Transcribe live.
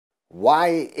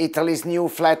Why Italy's new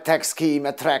flat tax scheme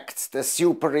attracts the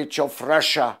super rich of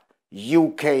Russia,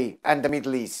 UK and the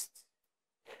Middle East.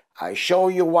 I show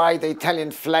you why the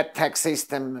Italian flat tax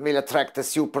system will attract the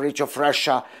super rich of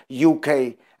Russia,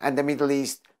 UK and the Middle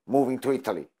East moving to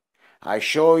Italy. I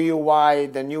show you why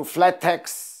the new flat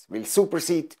tax will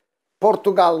supersede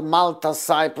Portugal, Malta,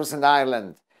 Cyprus and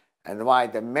Ireland, and why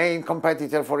the main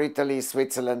competitor for Italy is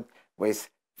Switzerland, with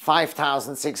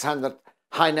 5,600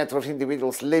 high net worth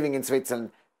individuals living in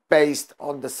Switzerland based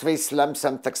on the Swiss lump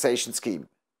sum taxation scheme.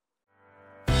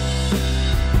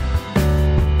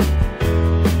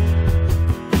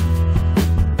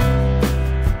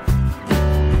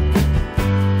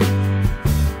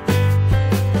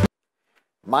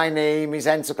 My name is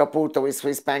Enzo Caputo with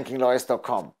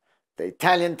SwissBankingLawyers.com. The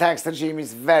Italian tax regime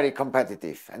is very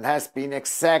competitive and has been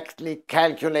exactly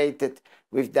calculated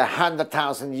with the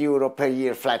 €100,000 per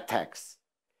year flat tax.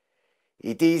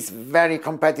 It is very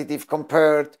competitive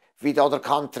compared with other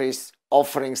countries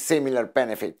offering similar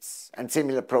benefits and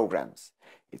similar programs.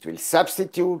 It will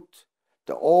substitute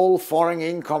the old foreign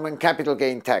income and capital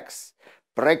gain tax,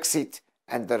 Brexit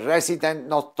and the resident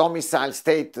not domicile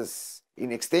status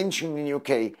in extension in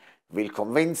UK will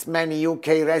convince many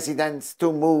UK residents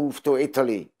to move to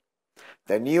Italy.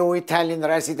 The new Italian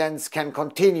residents can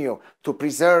continue to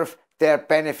preserve their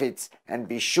benefits and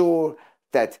be sure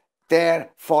that their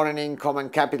foreign income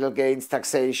and capital gains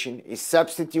taxation is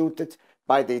substituted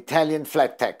by the Italian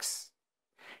flat tax.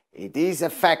 It is a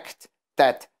fact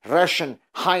that Russian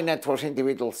high net worth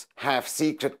individuals have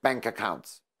secret bank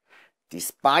accounts.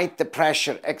 Despite the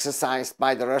pressure exercised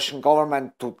by the Russian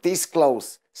government to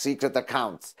disclose secret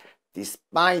accounts,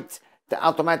 despite the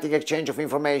automatic exchange of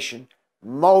information,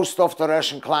 most of the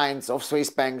Russian clients of Swiss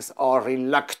banks are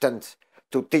reluctant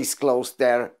to disclose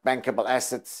their bankable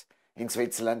assets in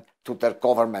Switzerland to their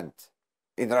government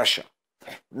in Russia.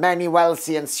 Many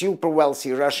wealthy and super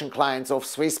wealthy Russian clients of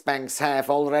Swiss banks have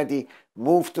already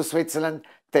moved to Switzerland,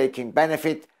 taking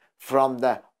benefit from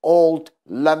the old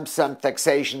lump sum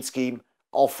taxation scheme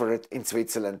offered in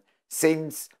Switzerland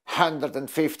since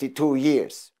 152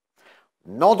 years.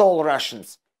 Not all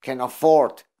Russians can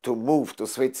afford to move to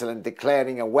Switzerland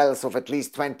declaring a wealth of at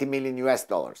least $20 million.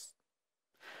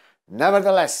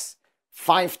 Nevertheless,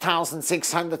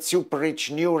 5,600 super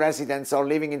rich new residents are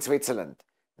living in Switzerland.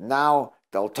 Now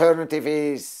the alternative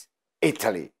is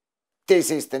Italy. This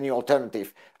is the new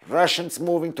alternative. Russians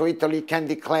moving to Italy can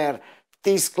declare,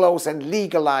 disclose and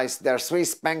legalize their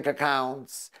Swiss bank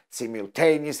accounts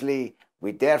simultaneously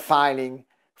with their filing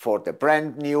for the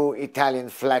brand new Italian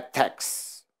flat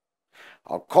tax.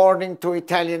 According to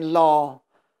Italian law,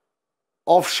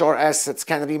 offshore assets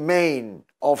can remain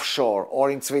offshore or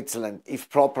in Switzerland if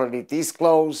properly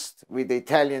disclosed with the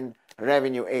Italian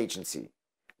Revenue Agency,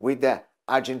 with the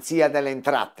Agenzia delle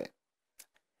Entrate.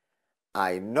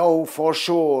 I know for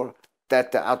sure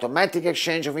that the automatic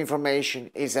exchange of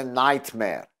information is a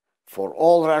nightmare for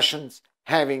all Russians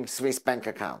having Swiss bank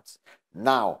accounts.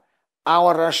 Now,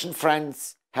 our Russian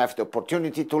friends have the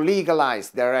opportunity to legalize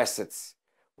their assets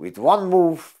with one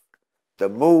move, the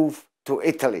move to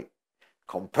Italy.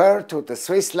 Compared to the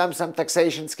Swiss lump sum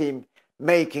taxation scheme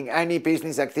making any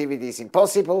business activities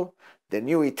impossible, the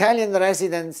new Italian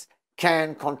residents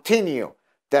can continue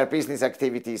their business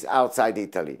activities outside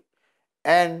Italy,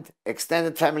 and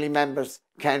extended family members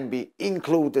can be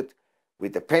included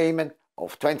with the payment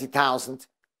of 25,000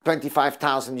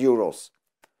 euros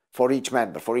for each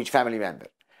member, for each family member.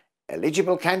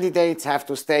 Eligible candidates have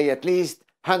to stay at least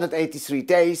 183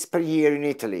 days per year in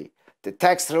Italy. The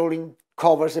tax ruling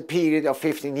covers a period of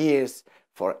 15 years.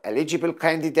 For eligible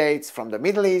candidates from the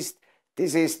Middle East,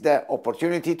 this is the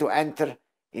opportunity to enter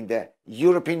in the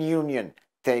European Union,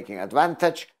 taking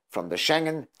advantage from the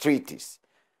Schengen treaties.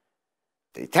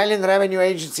 The Italian Revenue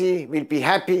Agency will be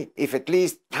happy if at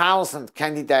least 1,000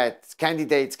 candidates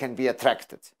can be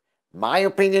attracted. My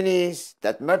opinion is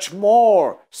that much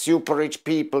more super rich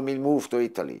people will move to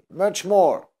Italy, much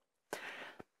more.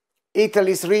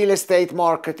 Italy's real estate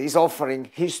market is offering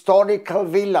historical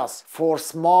villas for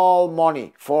small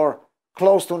money, for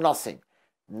close to nothing.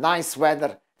 Nice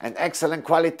weather and excellent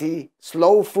quality,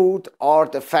 slow food are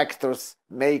the factors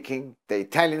making the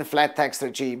Italian flat tax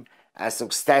regime a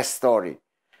success story,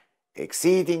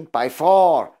 exceeding by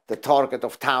far the target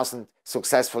of 1,000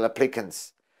 successful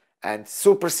applicants and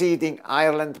superseding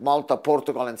Ireland, Malta,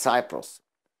 Portugal and Cyprus.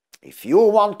 If you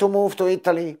want to move to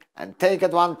Italy and take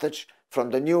advantage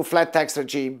from the new flat tax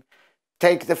regime,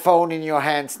 take the phone in your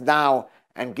hands now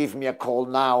and give me a call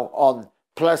now on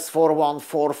 +41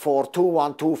 44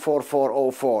 212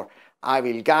 4404. I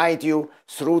will guide you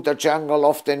through the jungle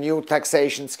of the new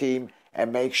taxation scheme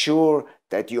and make sure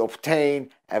that you obtain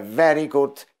a very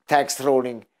good tax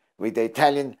ruling with the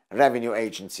Italian Revenue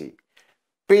Agency.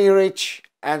 Be rich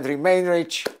and remain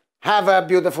rich. Have a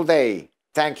beautiful day.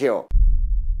 Thank you.